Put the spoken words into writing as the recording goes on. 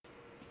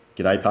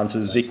G'day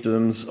punters,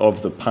 victims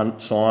of the punt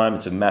time.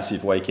 It's a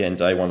massive weekend,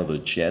 day one of the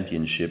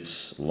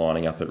championships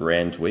lining up at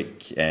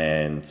Randwick,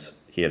 and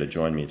here to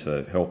join me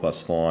to help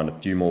us find a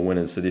few more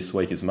winners for this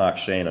week is Mark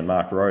Sheehan and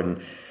Mark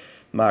Roden.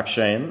 Mark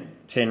Sheehan,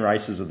 10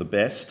 races of the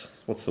best.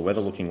 What's the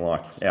weather looking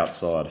like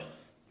outside?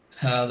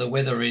 The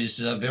weather is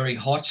very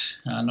hot,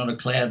 not a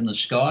cloud in the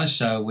sky,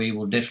 so we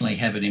will definitely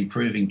have an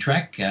improving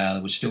track.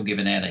 We're still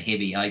giving out a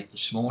heavy 8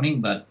 this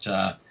morning, but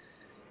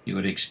you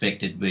would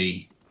expect it to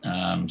be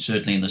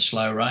certainly in the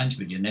slow range,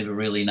 but you never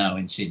really know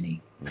in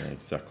Sydney. Yeah,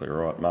 exactly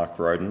right. Mark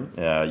Roden,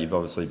 you've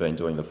obviously been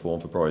doing the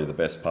form for probably the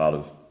best part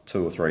of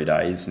 2 or 3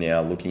 days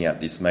now, looking at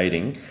this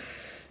meeting.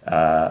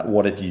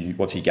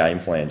 What's your game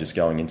plan just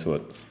going into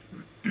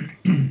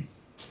it?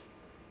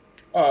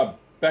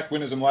 Back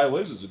winners and lay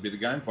losers would be the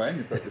game plan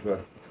if I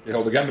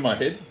held a gun to my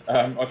head.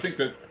 I think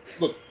that,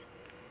 look,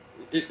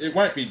 it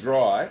won't be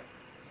dry.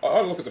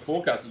 I look at the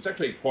forecast, it's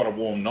actually quite a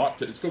warm night.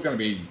 It's still going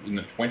to be in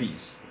the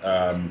 20s,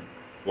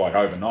 like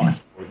overnight,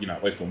 or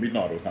at least till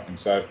midnight or something.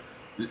 So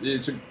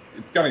it's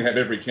going to have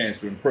every chance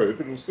to improve,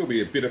 but it'll still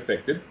be a bit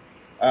affected.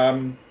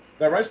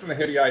 They raced on a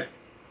heady 8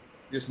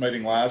 this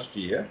meeting last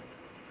year.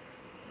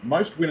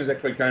 Most winners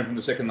actually came from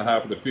the second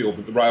half of the field,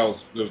 but the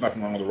rails, there was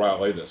nothing wrong with the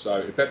rail either. So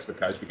if that's the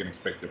case, we can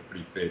expect a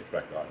pretty fair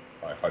track,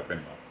 I hope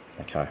anyway.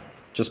 Okay.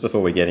 Just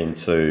before we get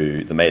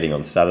into the meeting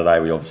on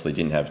Saturday, we obviously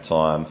didn't have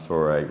time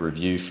for a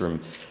review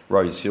from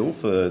Rose Hill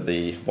for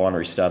the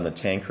Vinery Stud and the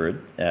Tancred.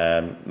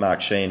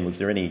 Mark Sheehan, was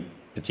there any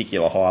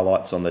particular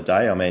highlights on the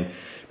day? I mean,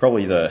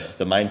 probably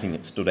the main thing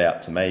that stood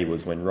out to me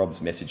was when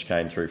Rob's message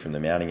came through from the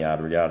mounting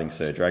yard regarding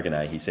Sir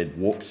Dragonet. He said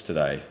walks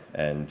today,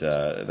 and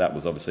that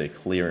was obviously a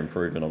clear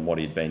improvement on what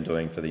he'd been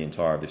doing for the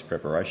entire of this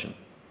preparation.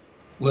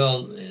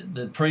 Well,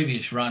 the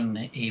previous run,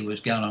 he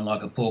was going on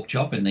like a pork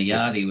chop in the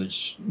yard. He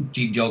was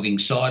jig-jogging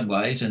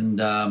sideways,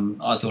 and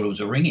I thought it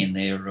was a ring in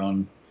there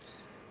on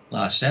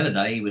last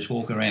Saturday. He was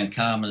walking around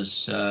calm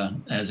as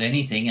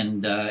anything,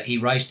 and he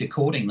raced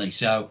accordingly.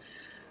 So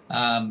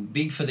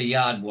big for the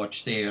yard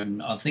watch there,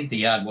 and I think the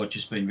yard watch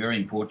has been very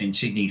important in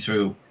Sydney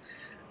through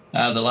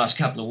the last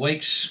couple of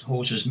weeks.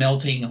 Horses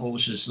melting,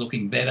 horses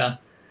looking better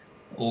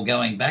or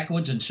going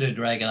backwards, and Sir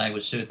Dragonet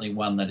was certainly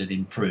one that had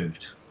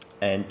improved.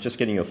 And just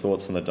getting your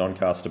thoughts on the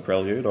Doncaster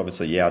Prelude.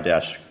 Obviously, Yao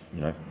Dash,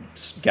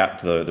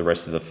 gapped the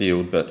rest of the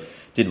field, but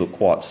did look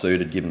quite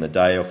suited given the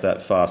day off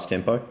that fast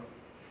tempo.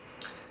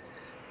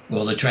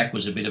 Well, the track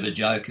was a bit of a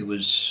joke. It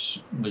was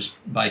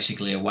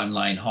basically a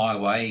one-lane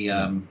highway.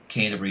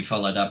 Canterbury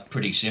followed up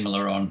pretty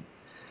similar on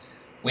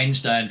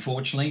Wednesday,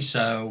 unfortunately.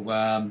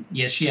 So,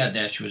 yes, Yao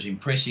Dash was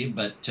impressive,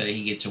 but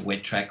he gets a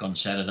wet track on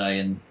Saturday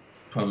and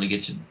probably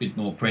gets a bit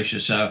more pressure.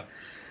 So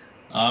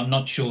I'm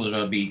not sure that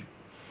I'd be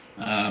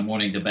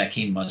wanting to back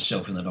him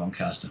myself in the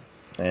Doncaster.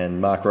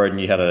 And Mark Roden,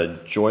 you had a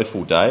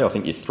joyful day. I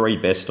think your 3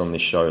 best on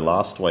this show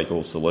last week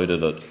all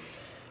saluted at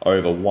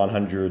over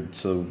 100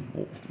 to,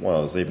 well,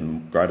 it was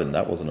even greater than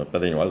that, wasn't it?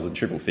 But anyway, it was in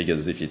triple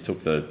figures if you took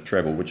the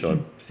treble, which I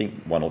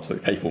think 1 or 2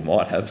 people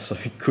might have, so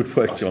good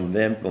work on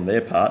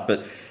their part.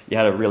 But you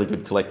had a really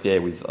good collect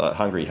there with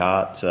Hungry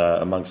Heart,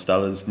 amongst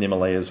others,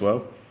 Nimali as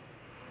well.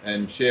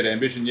 And Shared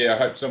Ambition, I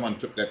hope someone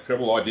took that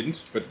treble. I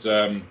didn't, but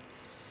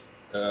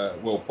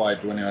well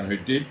played to anyone who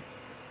did.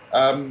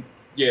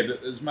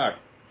 As Mark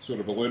sort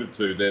of alluded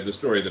to there, the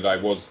story of the day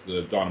was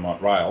the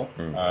Dynamite Rail.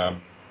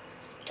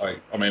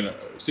 I mean,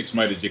 6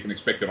 metres, you can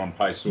expect it on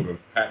pace sort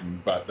of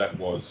pattern, but that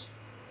was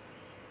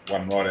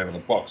one right out of the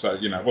box. So,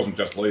 it wasn't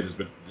just leaders,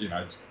 but,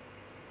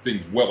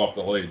 things well off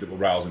the lead that were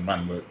rails and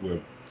run were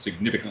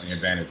significantly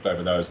advantaged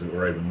over those that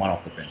were even 1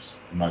 off the fence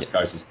in most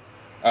cases,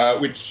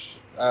 which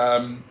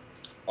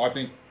I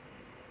think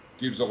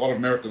gives a lot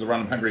of merit to the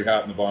run of Hungry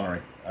Heart and the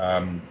Vinery.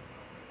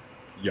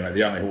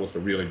 The only horse to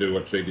really do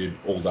what she did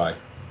all day,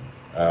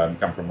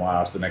 come from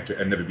last and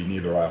never be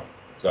near the rail.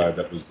 So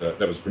that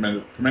was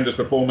tremendous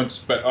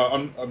performance. But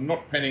I'm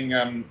not penning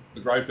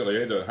the grey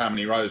filly either,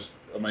 Harmony Rose.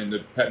 I mean, the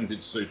pattern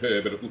did suit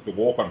her, but it looked a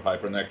walk on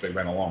paper, and they actually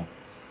ran along.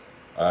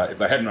 If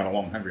they hadn't run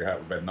along, Hungry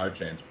Heart would have had no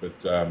chance. But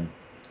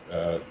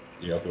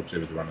I thought she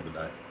was the run of the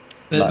day.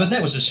 But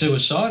that was a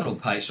suicidal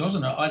pace,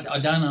 wasn't it? I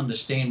don't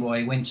understand why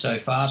he went so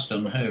fast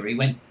on her. He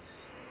went,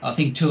 I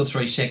think, 2 or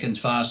 3 seconds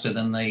faster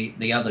than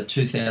the other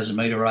 2,000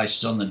 metre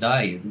races on the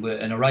day.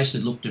 In a race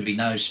that looked to be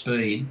no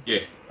speed,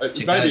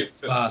 to go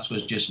fast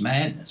was just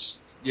madness.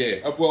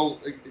 Yeah, well,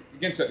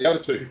 against that, the other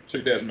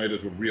 2,000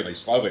 metres were really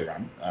slowly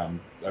run.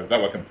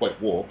 They were complete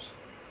walks.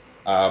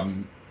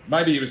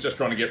 Maybe he was just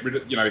trying to get rid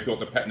of, he thought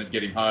the pattern would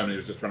get him home and he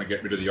was just trying to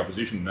get rid of the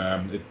opposition.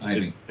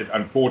 It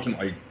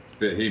unfortunately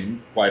for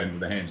him played into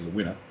the hands of the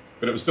winner,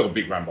 but it was still a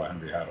big run by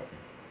Hungry Heart, I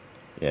think.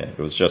 Yeah, it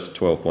was just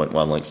 12.1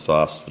 lengths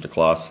fast for the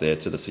class there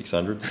to the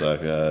 600,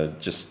 so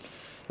just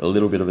a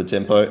little bit of a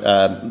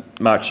tempo.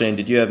 Mark Sheehan,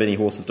 did you have any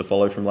horses to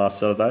follow from last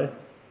Saturday?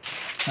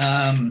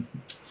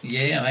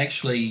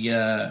 Actually,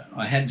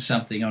 I had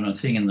something on a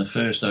thing in the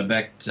first. I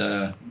backed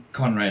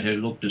Conrad, who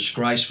looked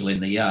disgraceful in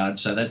the yard,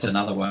 so that's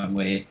another one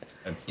where,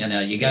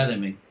 you go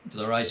to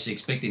the race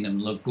expecting them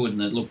to look good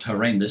and it looked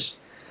horrendous.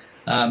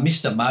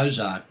 Mr.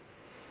 Mozart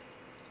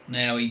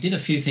Now, he did a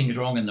few things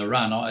wrong in the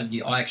run.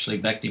 I actually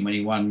backed him when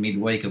he won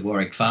midweek at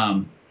Warwick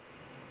Farm.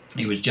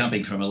 He was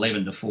jumping from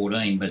 11 to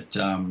 14, but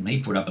he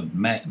put up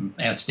an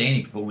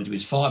outstanding performance. He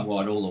was 5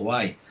 wide all the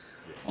way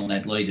on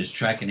that leader's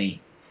track, and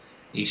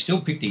he still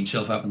picked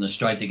himself up in the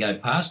straight to go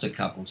past a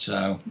couple.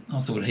 So I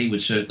thought he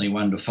was certainly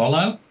one to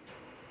follow.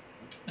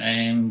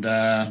 And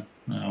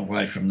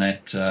away from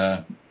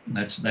that,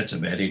 that's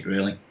about it,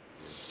 really.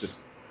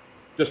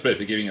 Just be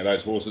forgiving of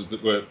those horses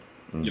that were,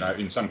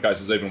 in some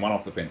cases even one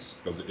off the fence,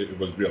 because it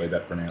was really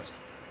that pronounced.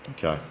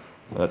 Okay.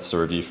 That's the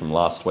review from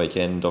last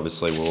weekend.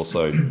 Obviously, we'll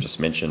also just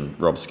mention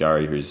Rob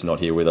Scurry, who's not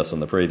here with us on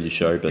the preview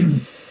show, but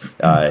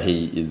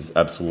he is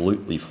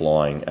absolutely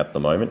flying at the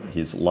moment.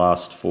 His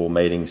last 4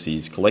 meetings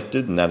he's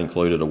collected, and that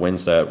included a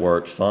Wednesday at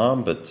Warwick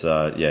Farm, but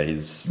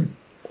he's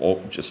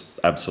just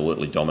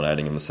absolutely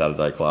dominating in the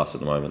Saturday class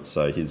at the moment.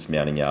 So his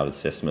mounting yard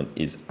assessment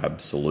is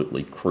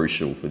absolutely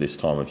crucial for this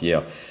time of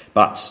year.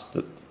 But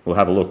we'll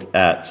have a look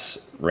at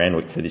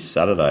Randwick for this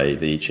Saturday.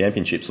 The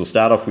championships will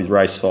start off with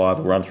race 5.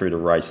 We'll run through to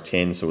race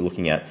 10. So we're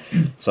looking at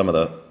some of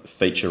the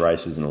feature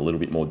races in a little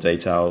bit more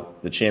detail.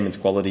 The Chairman's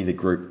Quality, the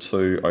Group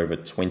 2 over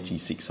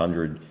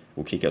 2,600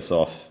 will kick us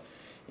off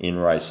in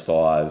race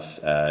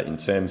 5. In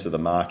terms of the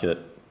market,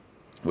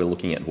 we're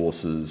looking at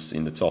horses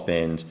in the top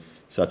end,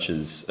 such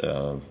as,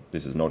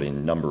 this is not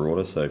in number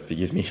order, so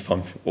forgive me if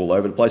I'm all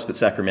over the place, but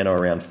Sacramento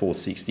around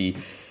 460,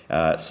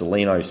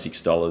 Salino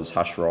 $6,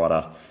 Hush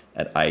Rider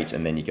at 8,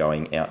 and then you're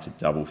going out to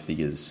double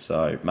figures.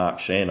 So, Mark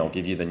Sheehan, I'll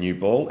give you the new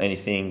ball.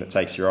 Anything that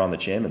takes your eye on the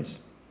Chairman's?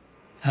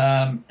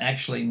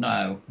 Actually,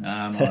 no.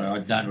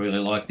 I don't really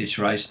like this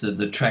race.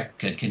 The track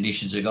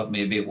conditions have got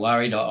me a bit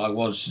worried. I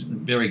was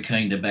very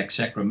keen to back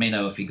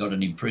Sacramento if he got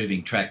an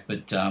improving track,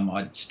 but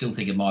I still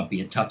think it might be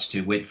a touch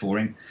too wet for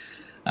him.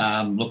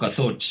 Look, I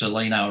thought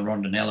Salino and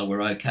Rondinella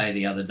were okay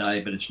the other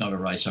day, but it's not a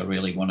race I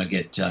really want to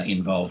get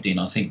involved in.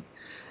 I think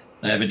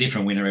they have a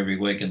different winner every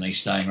week in these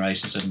staying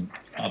races, and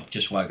I've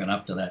just woken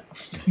up to that.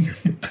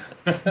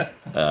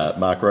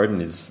 Mark Roden,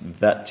 is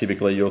that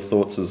typically your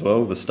thoughts as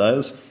well, the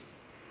stayers?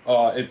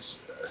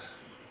 It's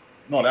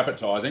not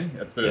appetising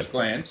at first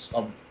glance,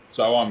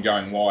 so I'm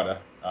going wider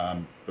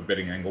for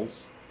betting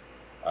angles.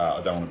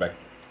 I don't want to back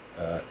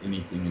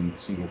anything in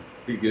single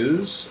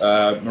figures.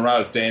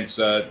 Mirage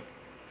Dancer,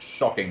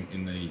 shocking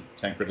in the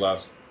Tancred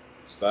last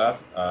start.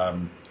 But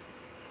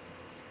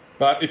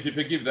if you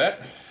forgive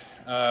that,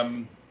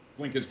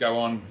 blinkers go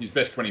on. His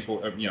best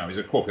 24, he's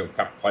a Caulfield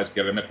Cup place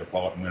getter,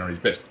 Metropolitan winner. His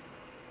best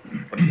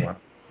 21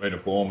 metre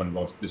form, and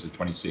this is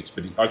 26,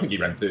 but I think he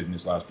ran 3rd in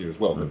this last year as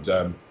well.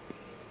 But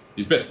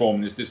his best form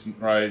in this distant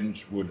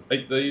range would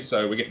eat these,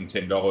 so we're getting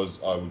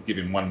 $10. I would give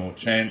him one more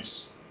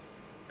chance.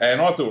 And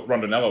I thought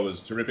Rondinella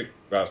was terrific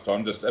last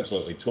time, just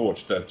absolutely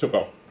torched. Took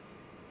off,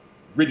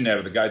 ridden out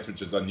of the gates,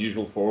 which is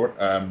unusual for it.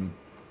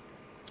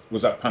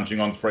 Was up punching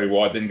on 3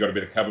 wide, then got a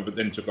bit of cover, but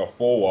then took off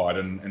 4 wide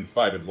and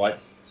faded late.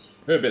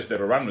 Her best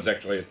ever run was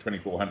actually at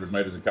 2,400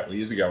 metres a couple of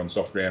years ago on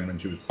soft ground when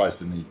she was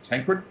placed in the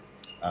Tancred.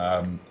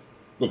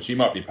 Look, she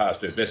might be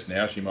past her best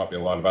now. She might be a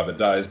lot of other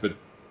days, but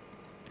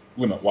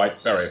limit weight,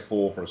 barrier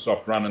 4 for a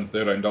soft run and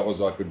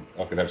 $13,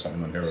 I could have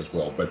something on her as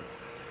well. But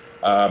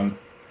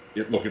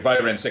look, if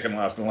they ran second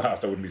last and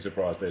last, I wouldn't be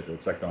surprised either.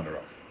 It's that kind of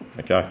race.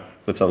 Okay,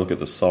 let's have a look at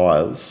the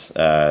sires.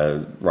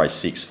 Race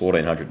 6,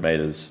 1,400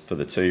 metres for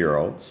the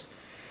 2-year-olds.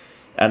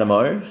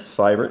 Animo,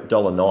 favourite,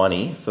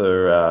 $1.90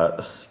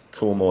 for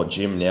Coolmore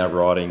Jim, now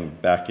riding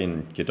back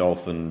in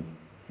Godolphin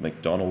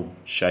McDonald,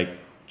 Shake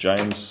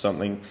James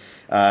something.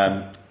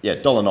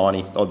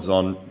 $1.90 odds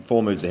on.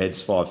 4 moves ahead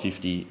is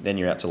 $5.50. Then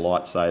you're out to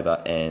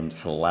Lightsaber and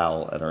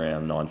Halal at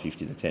around $9.50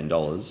 to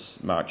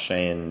 $10. Mark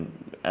Sheehan,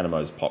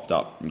 Animo's popped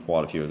up in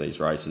quite a few of these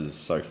races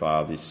so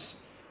far this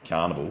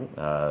carnival.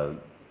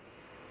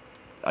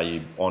 Are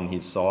you on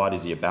his side?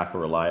 Is he a back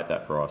or a lay at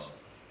that price?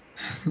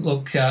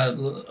 Look,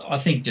 I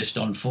think just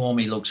on form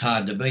he looks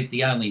hard to beat.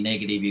 The only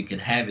negative you could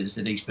have is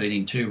that he's been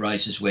in 2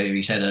 races where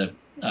he's had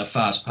a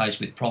fast pace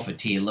with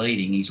Profiteer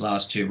leading his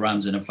last 2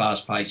 runs and a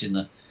fast pace in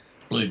the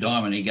Blue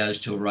Diamond. He goes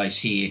to a race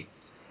here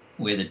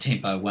where the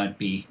tempo won't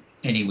be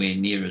anywhere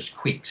near as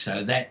quick.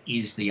 So that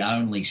is the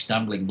only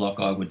stumbling block,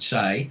 I would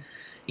say.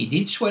 He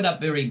did sweat up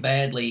very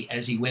badly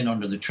as he went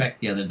onto the track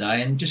the other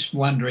day, and just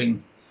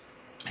wondering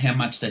how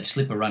much that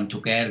slipper run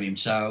took out of him.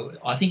 So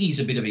I think he's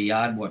a bit of a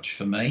yard watch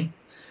for me.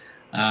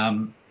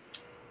 I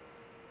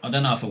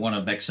don't know if I want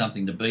to back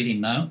something to beat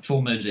him, though.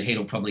 4 moves ahead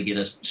will probably get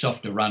a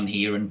softer run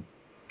here, and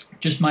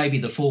just maybe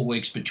the 4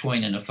 weeks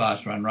between in a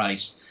fast run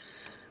race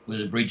was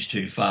a bridge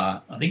too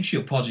far. I think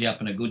she'll posse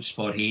up in a good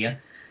spot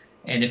here.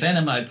 And if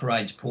Animo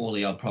parades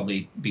poorly, I'll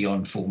probably be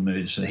on 4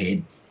 moves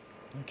ahead.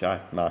 Okay,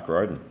 Mark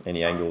Roden,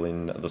 any angle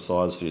in the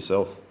sides for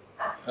yourself?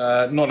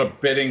 Not a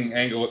betting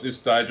angle at this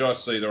stage. I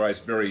see the race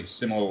very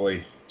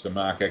similarly to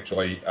Mark,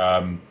 actually.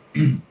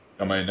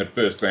 I mean, at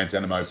first glance,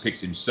 Animo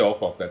picks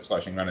himself off that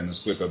slashing run in the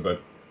slipper,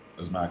 but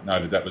as Mark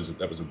noted, that was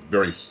a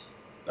very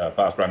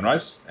fast run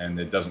race, and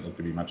there doesn't look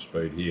to be much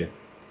speed here.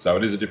 So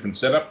it is a different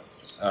setup.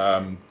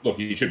 Look,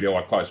 you should be a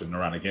lot closer than a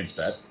run against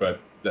that, but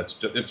it's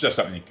just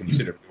something you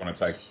consider if you want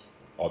to take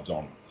odds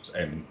on.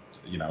 And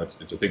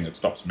it's a thing that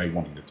stops me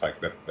wanting to take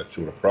that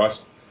shorter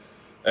price.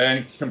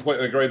 And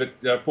completely agree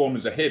that form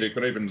is ahead. It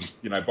could even,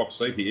 box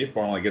seat here,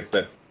 finally gets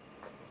that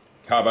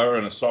cover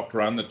and a soft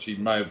run that she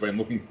may have been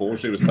looking for.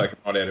 She was taken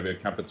right out of her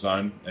comfort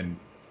zone and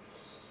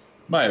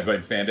may have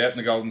been found out in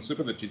the Golden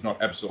Slipper that she's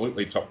not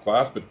absolutely top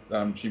class, but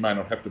she may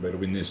not have to be to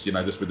win this.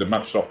 Just with a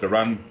much softer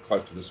run,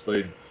 close to the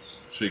speed,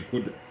 she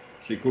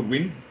could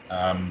win.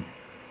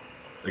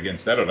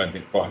 Against that, I don't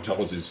think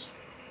 $5 is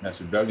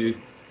massive value.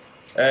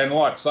 And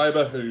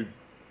Lightsaber, who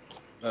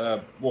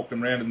walked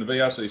him around in the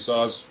VRC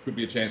size, could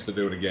be a chance to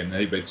do it again.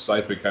 He beats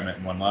Safe, who came out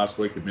and won last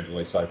week.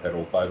 Admittedly, Safe had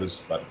all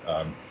favours, but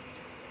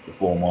the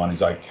form line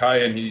is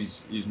okay, and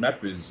his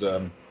map is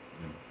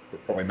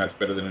probably much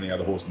better than any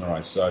other horse in the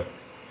race. So,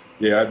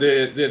 yeah,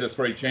 they're the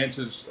three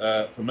chances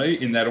for me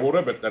in that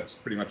order, but that's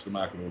pretty much the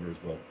market order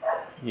as well.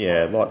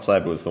 Yeah,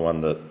 Lightsaber was the one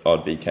that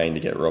I'd be keen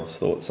to get Rob's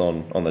thoughts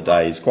on the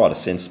day. He's quite a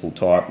sensible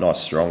type,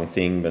 nice strong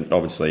thing, but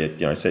obviously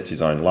it sets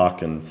his own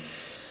luck, and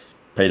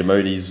Peter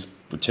Moody's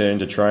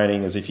returned to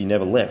training as if he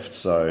never left.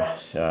 So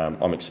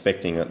I'm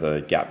expecting that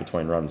the gap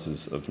between runs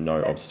is of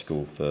no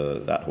obstacle for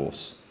that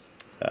horse.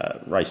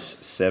 Race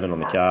 7 on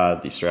the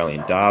card, the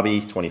Australian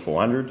Derby,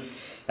 2400.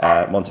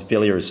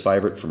 Montefilia is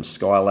favourite from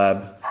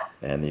Skylab.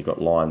 And then you've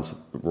got Lions,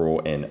 Raw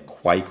and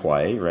Quay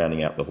Quay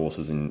rounding out the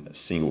horses in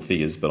single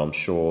figures, but I'm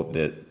sure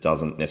that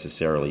doesn't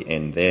necessarily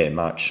end there.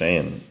 Mark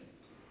Sheehan,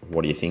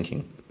 what are you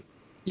thinking?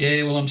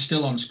 Yeah, well, I'm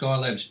still on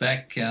Skylab's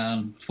back.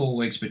 4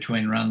 weeks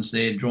between runs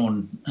there,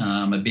 drawn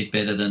a bit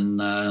better than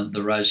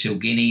the Rosehill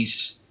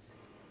Guineas.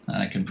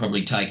 Can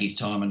probably take his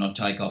time and not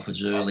take off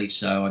as early,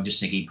 so I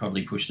just think he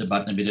probably pushed the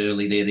button a bit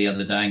early there the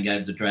other day and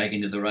gave the drag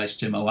into the race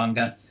to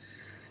Mo'unga.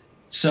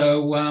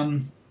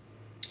 So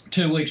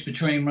 2 weeks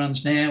between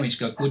runs now. He's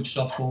got good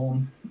soft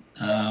form.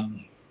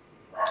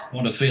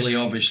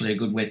 Montefilia, obviously a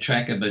good wet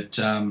tracker, but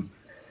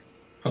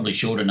probably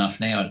short enough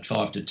now at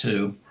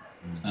 5-2.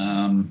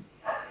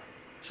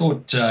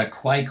 Thought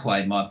Quay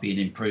Quay might be an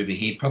improver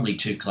here. Probably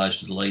too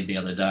close to the lead the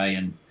other day,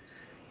 and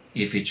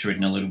if it's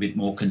ridden a little bit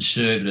more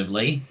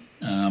conservatively,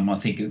 I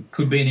think it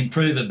could be an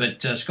improver, but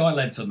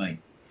Skylab for me.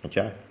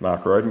 Okay.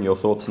 Mark Roden, your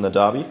thoughts on the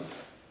Derby?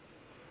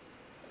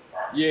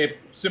 Yeah,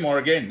 similar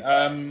again.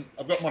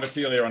 I've got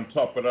Montefilia on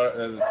top, but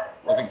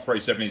I think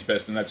 370 is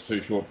best, and that's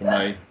too short for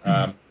me.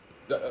 I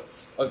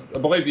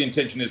believe the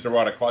intention is to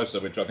ride it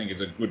closer, which I think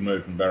is a good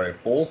move from barrier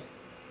 4.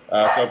 So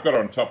I've got it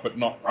on top, but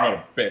not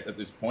a bet at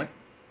this point.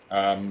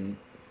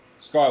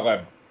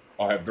 Skylab,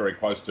 I have very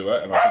close to her,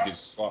 and I think is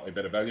slightly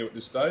better value at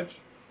this stage.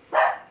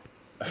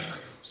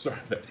 Sorry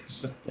about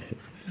this.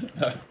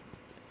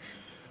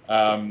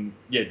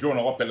 Drawn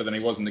a lot better than he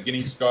was in the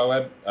Guineas.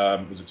 Skylab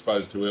was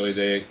exposed too early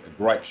there. A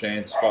great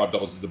chance.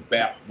 $5 is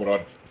about what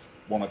I'd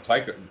want to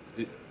take.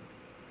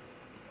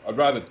 I'd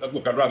rather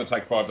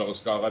take $5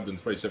 Skylab than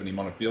 370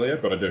 Montefilia,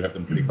 but I do have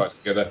them pretty close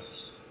together.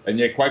 And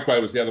Quay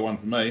Quay was the other one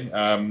for me.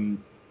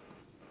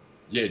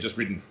 Just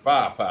ridden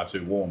far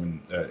too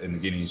warm in the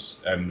Guineas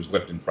and was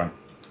left in front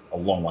a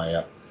long way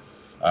out.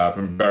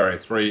 From barrier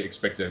 3,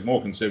 expect a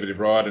more conservative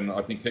ride, and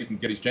I think he can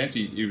get his chance.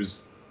 He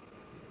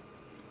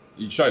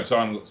showed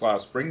signs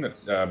last spring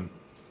that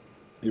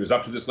he was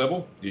up to this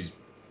level.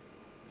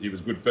 He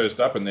was good first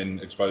up and then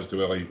exposed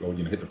too early, or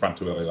hit the front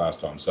too early last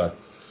time. So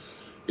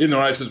in the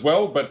race as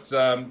well. But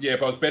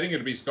if I was betting,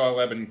 it'd be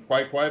Skylab and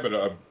Quay Quay, but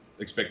I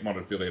expect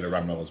Montefilia to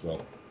run well as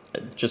well.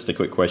 Just a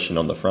quick question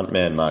on the front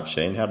man, Mark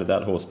Sheehan. How did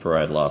that horse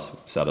parade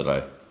last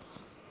Saturday?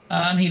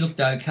 He looked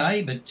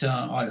okay, but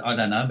I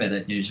don't know about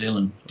that New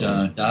Zealand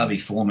Derby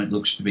form. It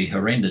looks to be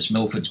horrendous.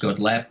 Milford's got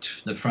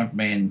lapped. The front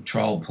man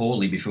trialled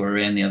poorly before he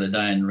ran the other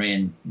day and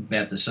ran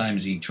about the same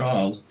as he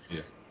trialled.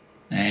 Yeah.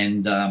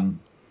 And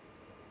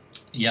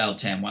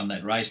Yaletown won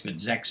that race, but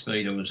Zach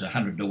Speeder was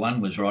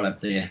 100-1, was right up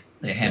there,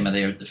 their hammer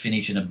there at the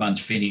finish, and a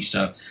bunch finish.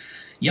 So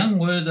Young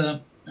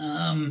Werther,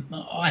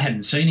 I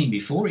hadn't seen him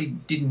before. He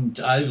didn't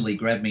overly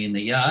grab me in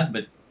the yard,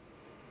 but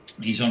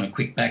he's on a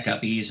quick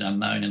backup. He is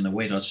unknown in the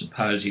wet. I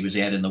suppose he was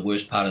out in the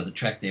worst part of the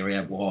track there,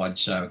 out wide.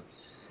 So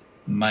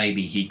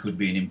maybe he could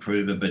be an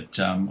improver, but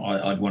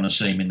I'd want to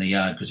see him in the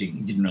yard because he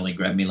didn't really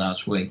grab me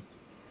last week.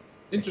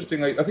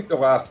 Interestingly, I think the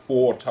last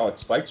 4 Tulloch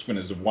Stakes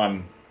winners have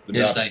won the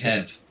Yes, they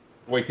have.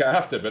 Week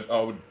after, but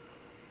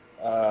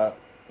I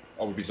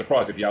would be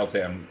surprised if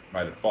Yaletown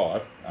made it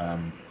 5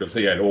 because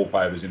he had all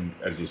favours in,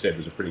 as you said, it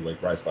was a pretty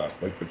weak race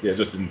last week. But yeah,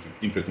 just an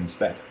interesting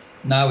stat.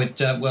 No, it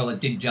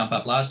did jump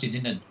up last year,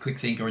 didn't it? Quick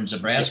Thinker and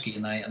Zabrowski,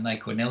 and they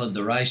Cornellaed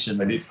the race, and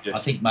they did, yes. I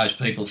think most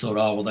people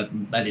thought,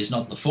 that is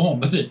not the form,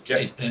 but it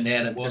turned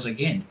out it was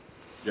again.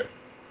 Yep,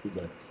 good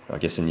day. I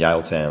guess in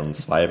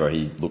Yaletown's favour,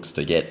 he looks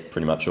to get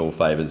pretty much all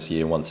favours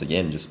here once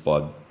again, just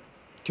by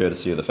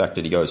courtesy of the fact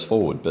that he goes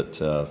forward.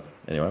 But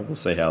anyway, we'll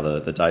see how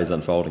the day's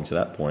unfolding to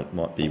that point.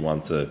 Might be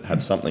one to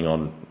have something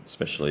on,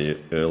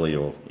 especially early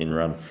or in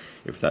run,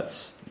 if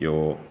that's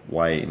your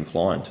way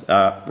inclined.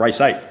 Race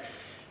 8.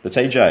 The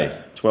TJ,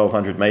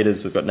 1,200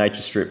 metres. We've got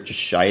Nature Strip just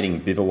shading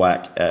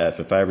Bivouac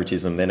for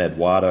favouritism. Then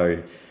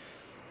Eduardo,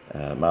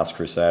 Masked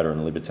Crusader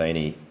and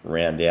Libertini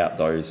round out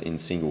those in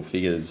single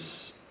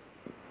figures.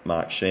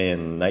 Mark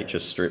Sheehan, Nature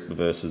Strip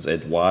versus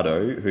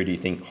Eduardo. Who do you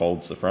think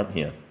holds the front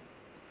here?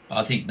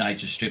 I think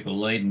Nature Strip will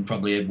lead, and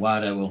probably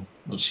Eduardo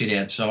will sit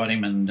outside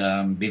him,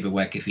 and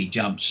Bivouac, if he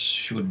jumps,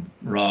 should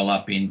roll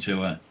up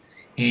into a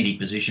handy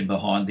position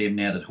behind them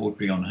now that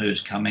Hawtrey on Her's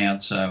come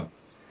out. So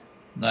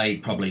they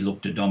probably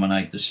look to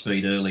dominate the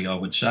speed early, I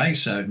would say.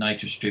 So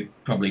Nature Strip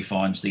probably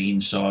finds the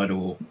inside,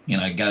 or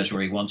goes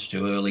where he wants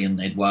to early, and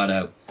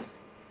Eduardo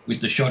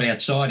with the shot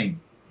outside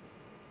him.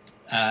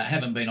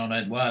 Haven't been on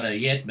Eduardo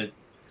yet, but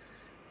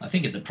I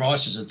think at the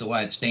prices, at the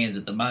way it stands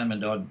at the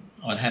moment,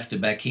 I'd have to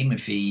back him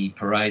if he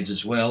parades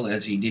as well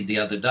as he did the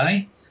other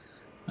day.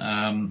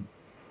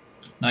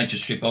 Nature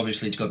Strip,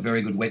 obviously, it's got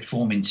very good wet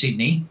form in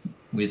Sydney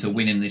with a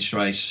win in this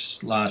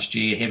race last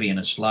year, heavy and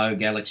a slow.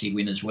 Galaxy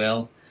win as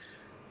well.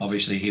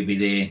 Obviously, he'll be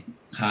there,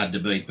 hard to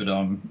beat, but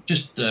I'm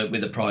just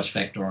with a price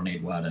factor on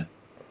Eduardo.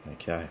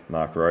 Okay,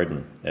 Mark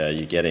Roden,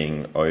 you're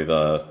getting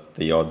over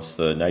the odds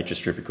for Nature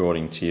Strip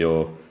according to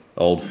your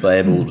old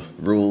fabled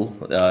rule.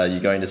 Are you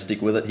going to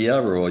stick with it here,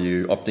 or are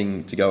you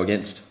opting to go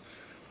against?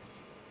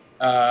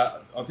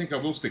 I think I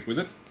will stick with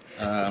it.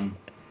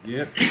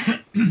 Yeah.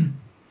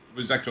 It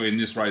was actually in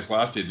this race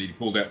last year that he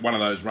pulled out one of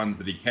those runs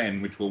that he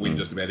can, which will win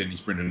just about any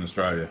sprint in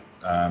Australia.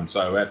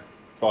 So at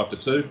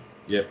 5-2,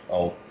 yep,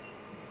 I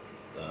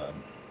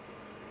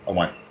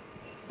won't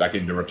back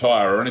him to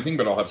retire or anything,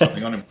 but I'll have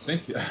something on him, I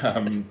think.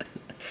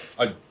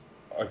 I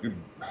could.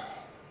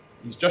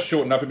 He's just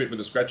shortened up a bit with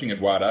the scratching,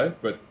 Eduardo,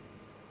 but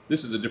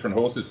this is a different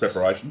horse, this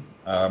preparation.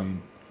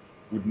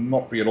 Would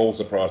not be at all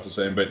surprised to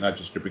see him beat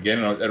Nature Strip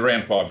again. And at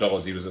around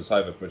 $5, he was a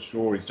saver for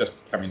sure. He's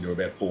just coming to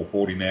about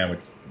 $4.40 now,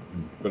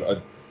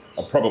 but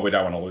I probably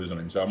don't want to lose on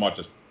him, so I might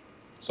just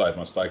save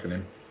my stake on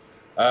him.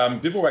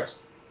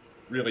 Bivouac's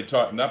really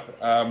tightened up.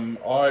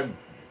 I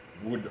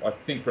would, I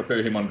think,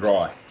 prefer him on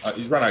dry.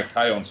 He's run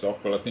okay on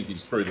soft, but I think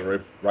he's through the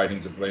roof.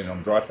 Ratings have been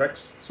on dry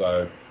tracks,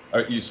 so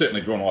he's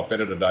certainly drawn a lot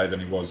better today than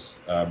he was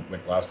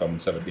last time when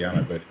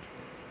Sabastiano beat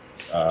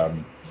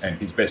him. And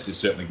his best is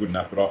certainly good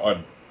enough, but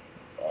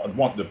I'd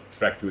want the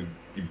track to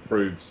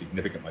improve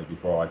significantly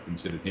before I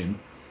considered him.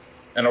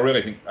 And I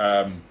really think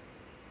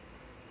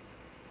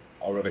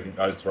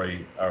those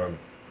three are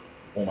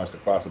almost a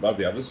class above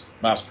the others.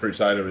 Masked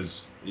Crusader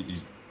is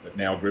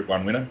now a Group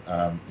 1 winner.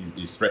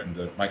 He's threatened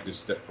to make this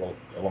step for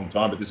a long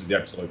time, but this is the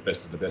absolute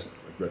best of the best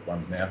of Group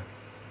 1s now.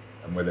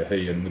 And whether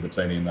he and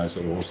Libertini and those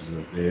sort of horses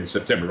are there,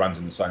 September runs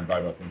in the same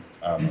boat, I think.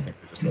 I think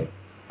they're just a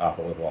half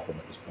a level off them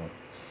at this point.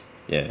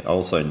 Yeah, I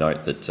also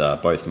note that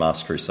both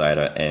Masked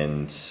Crusader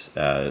and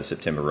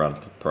September Run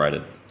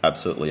paraded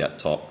absolutely at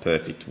top.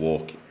 Perfect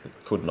walk.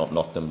 Could not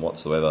knock them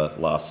whatsoever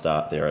last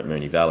start there at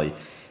Moonee Valley.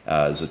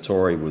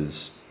 Zatori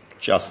was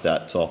just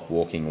at top,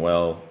 walking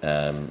well.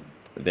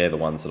 They're the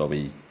ones that I'll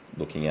be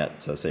looking at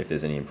to see if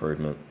there's any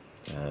improvement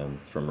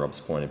from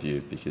Rob's point of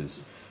view,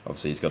 because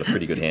obviously he's got a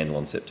pretty good handle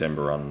on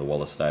September Run, the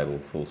Wallace stable,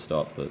 full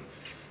stop.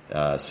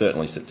 But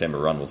certainly September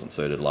Run wasn't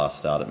suited last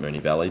start at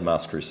Moonee Valley.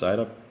 Masked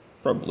Crusader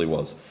probably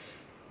was.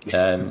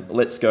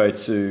 Let's go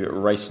to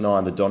race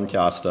 9, the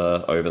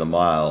Doncaster over the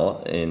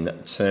mile. In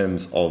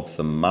terms of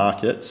the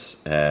market,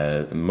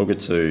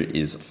 Mugatu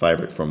is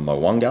favourite from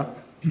Mwanga,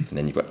 and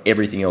then you've got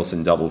everything else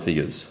in double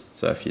figures.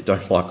 So if you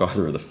don't like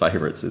either of the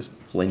favourites, there's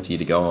plenty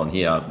to go on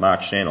here.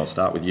 Mark Shan, I'll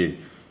start with you.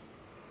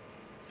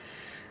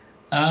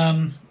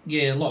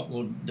 Yeah, a lot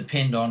will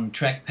depend on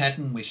track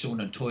pattern. We saw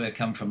Natoya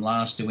come from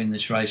last to win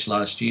this race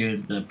last year.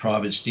 The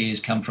Private Steers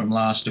come from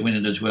last to win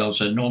it as well.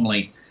 So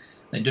normally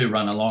they do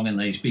run along in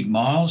these big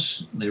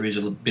miles. There is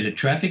a bit of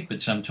traffic, but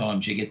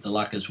sometimes you get the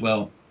luck as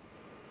well.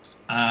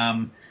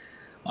 I'm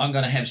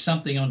going to have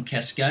something on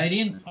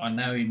Cascadian. I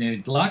know he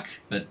needs luck,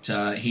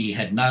 but he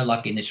had no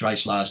luck in this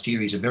race last year.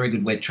 He's a very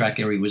good wet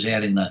tracker. He was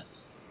out in the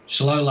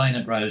slow lane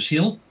at Rose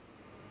Hill.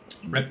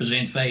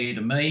 Represent value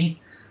to me.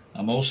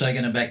 I'm also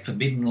going to back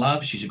Forbidden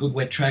Love. She's a good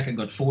wet tracker,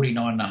 got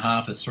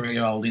 49.5, a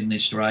 3-year-old in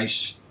this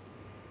race.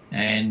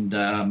 And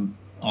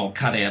I'll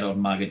cut out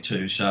on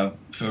Mugatu. So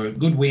for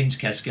good wins,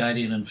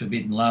 Cascadian and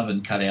Forbidden Love,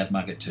 and cut out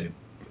Mugatu.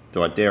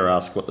 Do I dare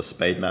ask what the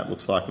speed map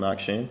looks like,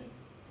 Mark Shan?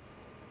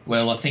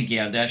 Well, I think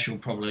Dash will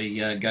probably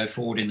go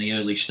forward in the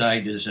early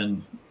stages,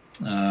 and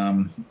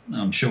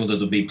I'm sure that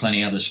there'll be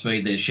plenty other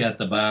speed there. Shout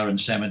the Bar and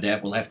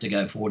Samadat will have to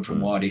go forward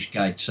from Whitish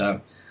Gate, so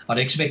I'd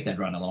expect that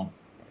run along.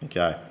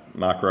 Okay.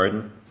 Mark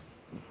Roden,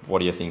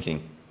 what are you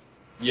thinking?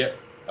 Yep,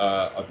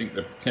 I think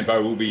the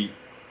tempo will be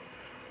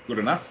good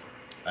enough,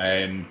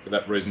 and for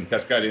that reason,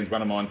 Cascadian's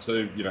one of mine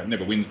too. You know,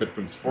 never wins, but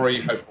from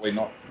 3, hopefully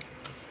not.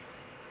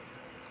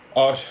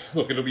 Oh,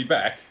 look, it'll be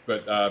back,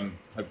 but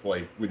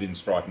hopefully within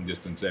striking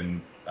distance,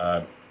 and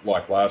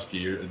like last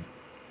year,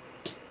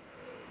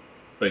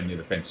 being near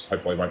the fence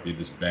hopefully won't be a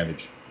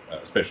disadvantage,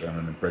 especially on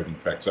an improving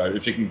track. So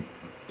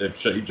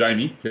if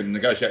Jamie, can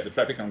negotiate the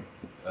traffic on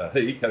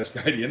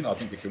Cascadian, I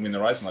think it can win the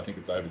race, and I think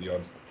it's over the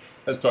odds.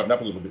 Has tightened up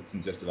a little bit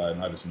since yesterday, I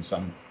noticed in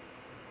some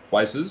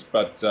places,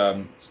 but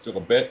still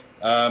a bet.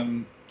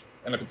 And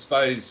if it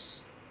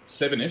stays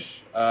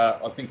 7-ish,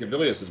 I think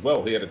Avilius as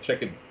well. He had a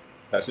checkered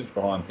passage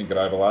behind Think It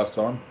Over last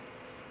time.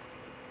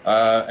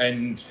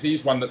 And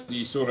he's one that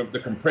the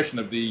compression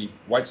of the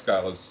weight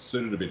scale has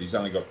suited a bit. He's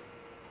only got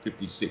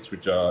 56,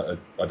 which I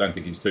don't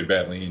think he's too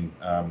badly in,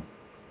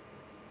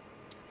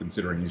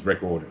 considering his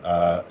record.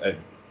 It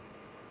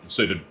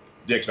suited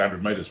the extra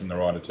 100 metres from the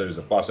rider too as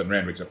a plus, and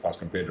Randwick's a plus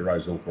compared to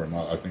Rosehill for him.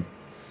 I think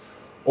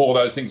all of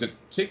those things it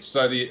ticks.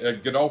 So the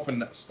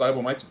Godolphin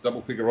stablemates at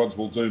double figure odds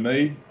will do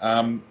me.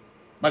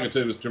 Mugger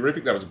 2 was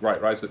terrific. That was a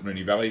great race at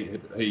Moonee Valley.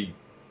 He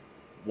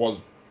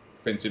was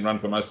fence in run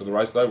for most of the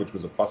race though, which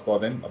was a plus by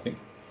then, I think.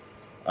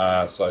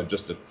 So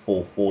just at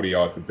 440,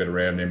 I could bet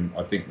around him.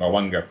 I think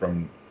Mwanga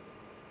from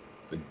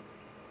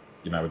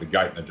with the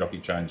gate and the jockey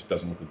change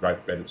doesn't look a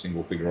great bet at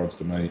single figure odds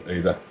to me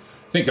either.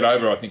 Think It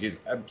Over, I think, is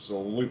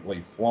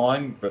absolutely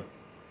flying, but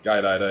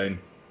gate 18,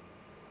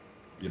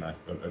 I'd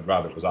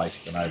rather it was 8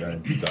 than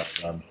 18.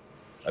 So,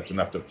 that's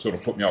enough to sort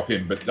of put me off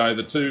him. But no,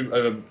 the two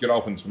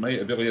Godolphins for me,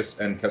 Avilius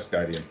and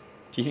Cascadian.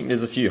 Do you think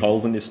there's a few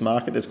holes in this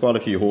market? There's quite a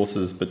few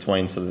horses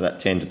between sort of that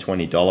 $10 to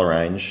 $20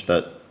 range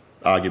that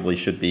arguably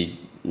should be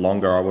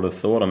longer, I would have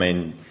thought. I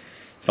mean,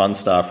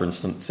 Funstar, for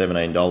instance,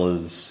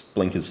 $17,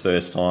 Blinkers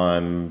first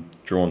time,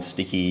 drawn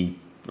sticky,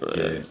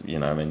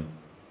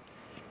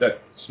 That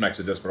smacks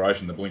of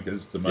desperation, the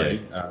Blinkers, to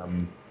me. Yeah.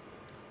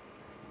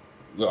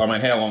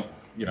 How long,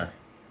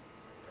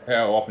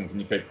 how often can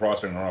you keep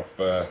pricing off,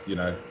 the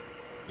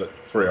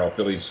 3-year-old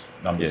fillies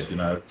numbers?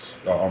 Yeah.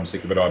 I'm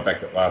sick of it. I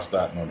backed it last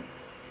start and I'm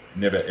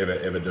never, ever,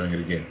 ever doing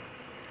it again.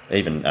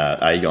 Even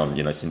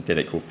Aegon,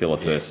 synthetic will fill a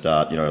first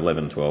start,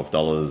 $11,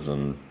 $12,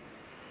 and,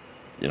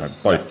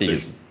 both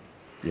figures.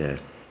 Yeah.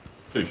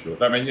 Too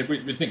short. I mean,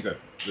 we think that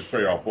the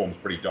 3-year-old form's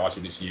pretty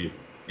dicey this year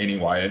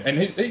anyway, and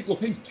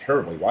he's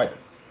terribly weighted.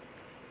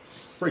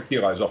 3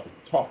 kilos off the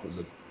top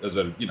as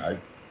a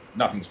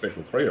nothing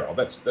special 3-year-old.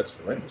 That's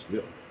horrendous,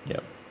 really. Yeah.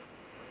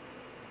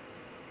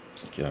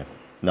 Okay.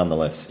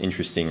 Nonetheless,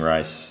 interesting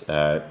race.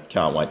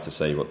 Can't wait to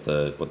see what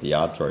the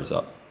yard throws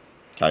up.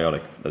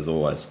 Chaotic as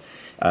always.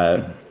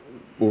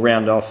 We'll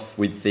round off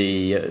with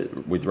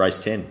with race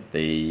 10,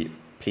 the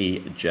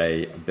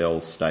PJ Bell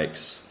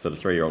Stakes for the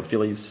 3-year-old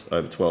fillies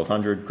over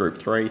 1200, Group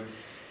 3.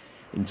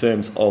 In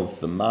terms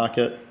of the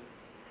market,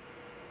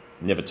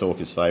 Never Talk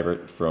is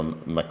favourite from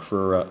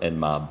Makrura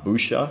and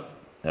Marbusha.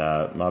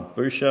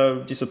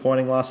 Marbusha,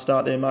 disappointing last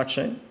start there, Mark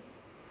Sheen?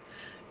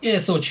 Yeah, I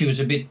thought she was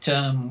a bit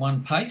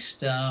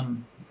one-paced.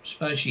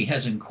 Suppose she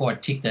hasn't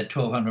quite ticked that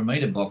 1,200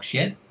 metre box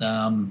yet.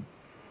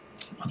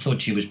 I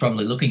thought she was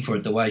probably looking for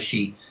it the way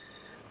she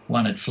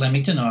won at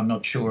Flemington. I'm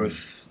not sure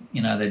if,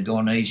 they'd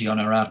gone easy on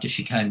her after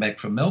she came back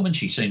from Melbourne.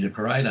 She seemed to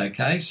parade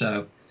okay.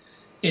 So,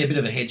 yeah, a bit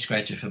of a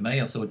head-scratcher for me.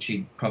 I thought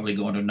she'd probably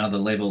gone to another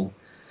level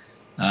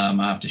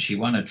after she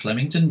won at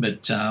Flemington,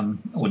 but I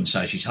wouldn't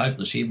say she's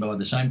hopeless here by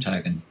the same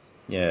token.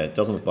 Yeah, it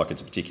doesn't look like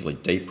it's a particularly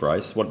deep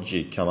race. What did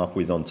you come up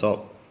with on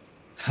top?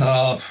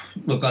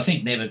 Look, I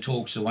think Never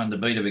Talk's the one to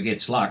beat if it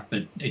gets luck,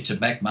 but it's a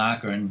back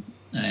marker and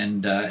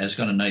it's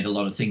going to need a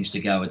lot of things to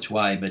go its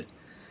way, but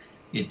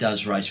it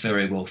does race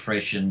very well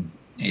fresh and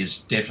is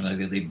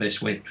definitely the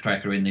best wet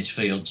tracker in this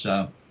field.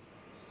 So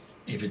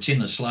if it's in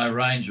the slow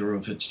range or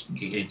if it's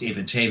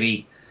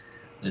heavy,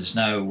 there's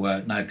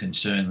no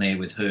concern there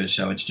with her.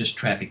 So it's just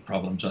traffic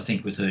problems, I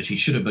think, with her. She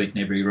should have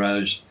beaten Every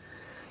Rose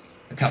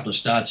a couple of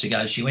starts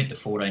ago. She went to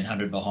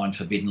 1,400 behind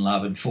Forbidden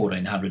Love, and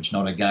 1,400's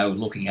not a go.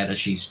 Looking at her,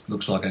 she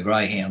looks like a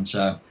greyhound.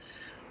 So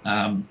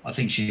I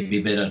think she'd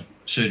be better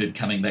suited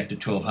coming back to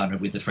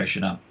 1,200 with the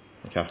freshen up.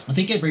 Okay. I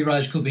think Every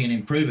Rose could be an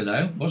improver,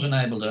 though. Wasn't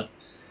able to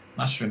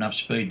muster enough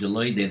speed to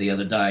lead there the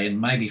other day, and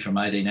maybe from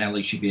 18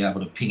 alley she'd be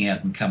able to ping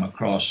out and come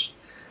across.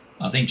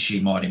 I think she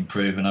might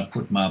improve, and I'd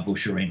put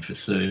Marbusha in for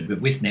third,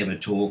 but with Never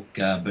Talk,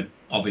 but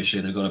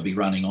obviously they've got to be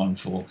running on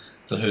for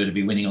her to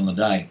be winning on the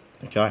day.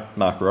 Okay.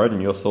 Mark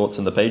Roden, your thoughts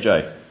on the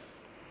PJ?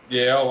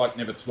 Yeah, I like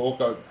Never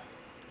Talk. I was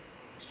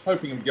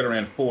hoping to get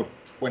around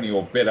 420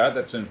 or better.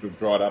 That seems to have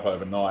dried up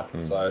overnight.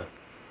 So,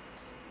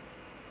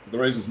 for the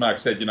reasons Mark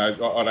said, I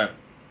don't...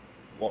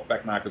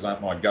 back markers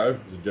aren't my go,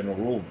 as a general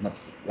rule. Much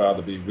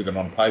rather be with an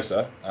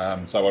on-pacer.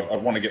 So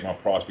I'd want to get my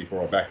price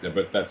before I back there.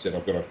 But that said,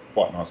 I've got a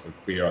quite nicely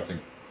clear. I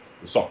think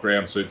the soft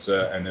ground suits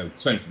her, and there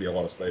seems to be a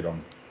lot of speed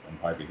on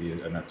paper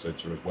here, and that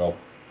suits her as well.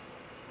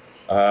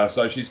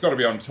 So she's got to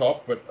be on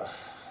top, but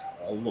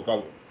look,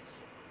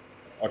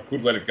 I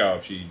could let it go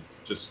if she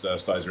just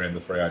stays around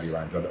the 380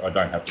 range. I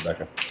don't have to back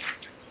her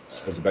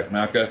as a back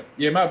marker.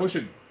 Yeah,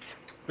 Marbusha,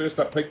 first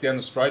up peak down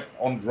the straight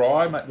on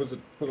dry. Was it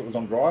because it was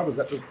on dry? Was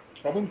that the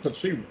problem? Because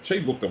she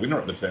looked the winner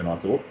at the turn, I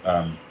thought,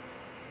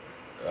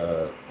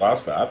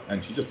 last start,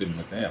 and she just didn't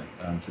let down.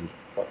 She was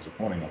quite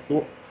disappointing, I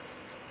thought.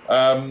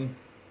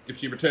 If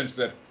she returns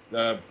to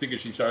that figure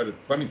she showed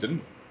at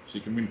Flemington, she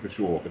can win for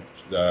sure,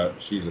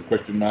 but she's a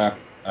question mark,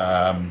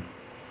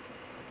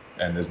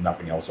 and there's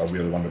nothing else I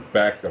really want to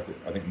back. I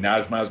think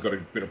Najma's got a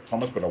bit of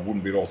promise, but I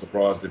wouldn't be at all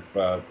surprised if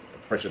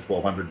Pressure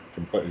 1200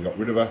 completely got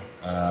rid of her.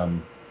 I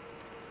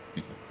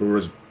think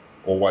Makrura's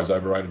always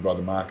overrated by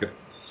the market.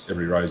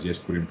 Every Rose, yes,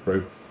 could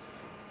improve.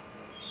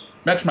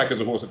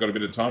 Matchmaker's a horse I've got a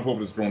bit of time for,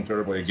 but it's drawn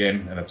terribly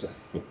again, and it's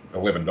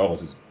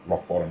 $11 is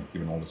rock bottom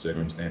given all the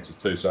circumstances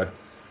too. So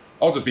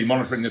I'll just be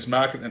monitoring this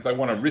market, and if they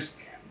want to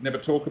risk never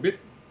talk a bit,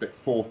 bet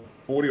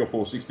 440 or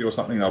 460 or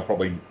something, they'll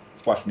probably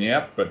flush me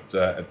out. But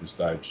at this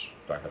stage,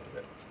 don't have to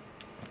bet.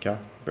 Okay,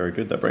 very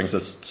good. That brings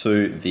us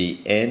to the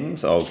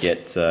end. I'll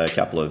get a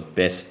couple of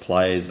best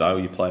players,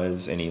 value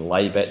players, any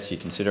lay bets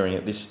you're considering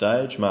at this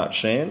stage. Mark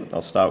Sheehan,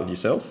 I'll start with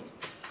yourself.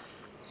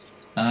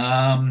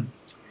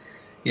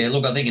 Yeah,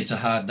 look, I think it's a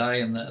hard day,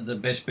 and the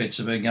best bets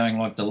have been going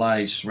like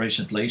delays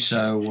recently,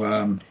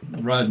 so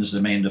Roden's the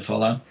man to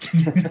follow.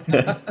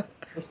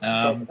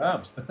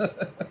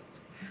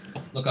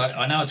 Look,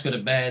 I know it's got a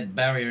bad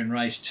barrier in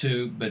race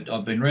 2, but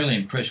I've been really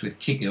impressed with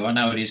Kiku. I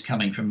know it is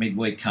coming from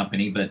midweek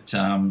company, but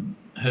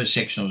her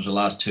sectionals, the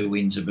last 2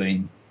 wins have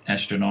been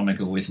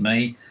astronomical with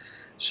me.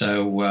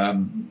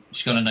 So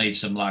she's going to need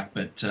some luck,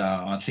 but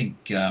I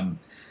think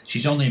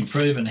she's on the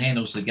improve and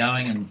handles the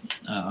going, and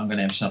I'm going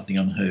to have something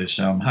on her.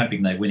 So I'm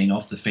hoping they're winning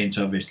off the fence,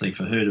 obviously,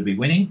 for her to be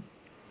winning.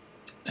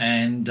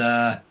 And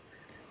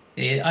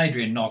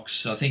Adrian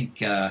Knox, I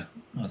think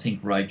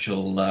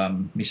Rachel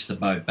missed the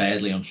boat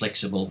badly on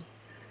flexible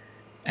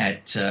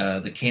at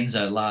the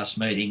Kenzo last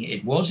meeting.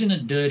 It was in a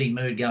dirty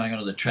mood going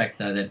onto the track,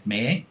 though, that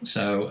mare.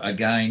 So,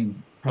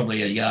 again,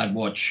 probably a yard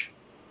watch.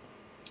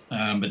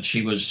 But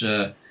she was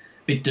a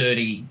bit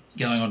dirty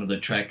going onto the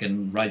track,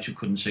 and Rachel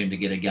couldn't seem to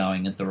get her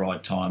going at the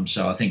right time.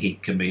 So I think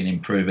it can be an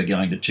improver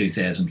going to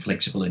 2,000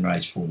 flexible in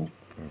race 4.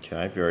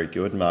 Okay, very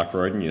good. Mark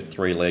Roden, your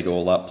 3-leg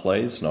all up,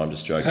 please. No, I'm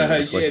just joking.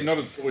 Obviously. Yeah, not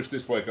as bullish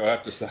this week, I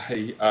have to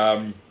say.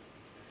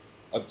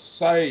 I'd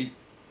say...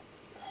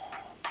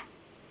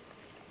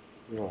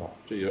 Oh,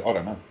 gee, I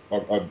don't know.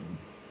 I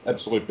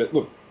absolute bet.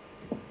 Look,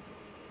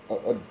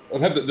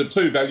 I'd have the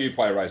 2 value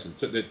play races.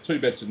 The 2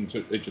 bets in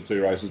each of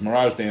 2 races.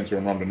 Mirage Dancer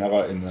and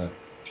Rondinella in the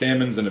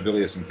Chairman's, and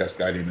Avilius and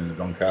Cascadian in the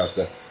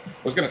Doncaster.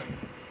 I was going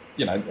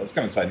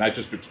to say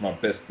Nature Strip's my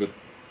best, but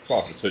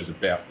 5 to 2 is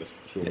about the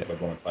sure if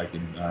I'd want to take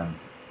him.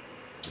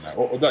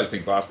 All those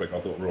things last week I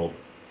thought were all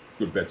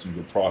good bets and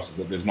good prices,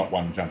 but there's not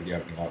one jumping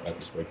out at me like that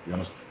this week, to be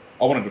honest.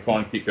 I wanted to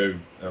find Kiku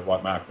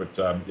like Mark, but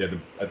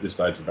at this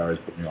stage the barriers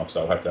put me off,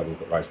 so I'll have to have a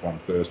look at race 1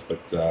 first.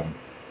 But I'm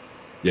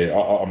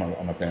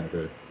a fan of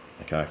her.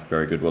 Okay,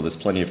 very good. Well, there's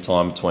plenty of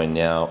time between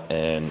now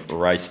and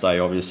race day,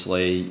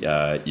 obviously.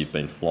 You've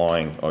been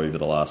flying over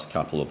the last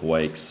couple of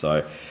weeks,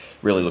 so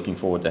really looking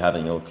forward to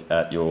having a look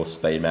at your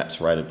speed maps,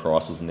 rated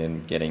prices, and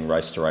then getting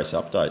race-to-race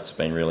updates.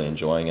 Been really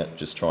enjoying it,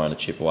 just trying to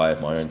chip away at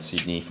my own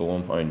Sydney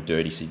form, my own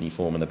dirty Sydney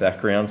form in the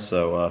background.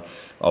 So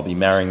I'll be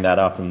marrying that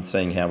up and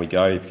seeing how we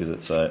go, because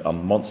it's a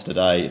monster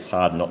day. It's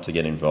hard not to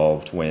get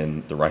involved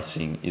when the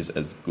racing is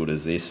as good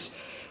as this.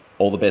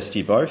 All the best to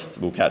you both.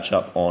 We'll catch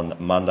up on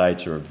Monday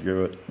to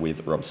review it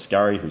with Rob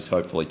Scurry, who's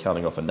hopefully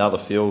coming off another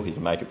fill. He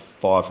can make it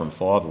 5 from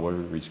 5 or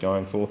whatever he's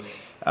going for.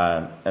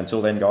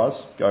 Until then,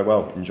 guys, go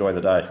well. Enjoy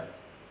the day.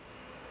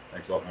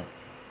 Thanks a lot, mate.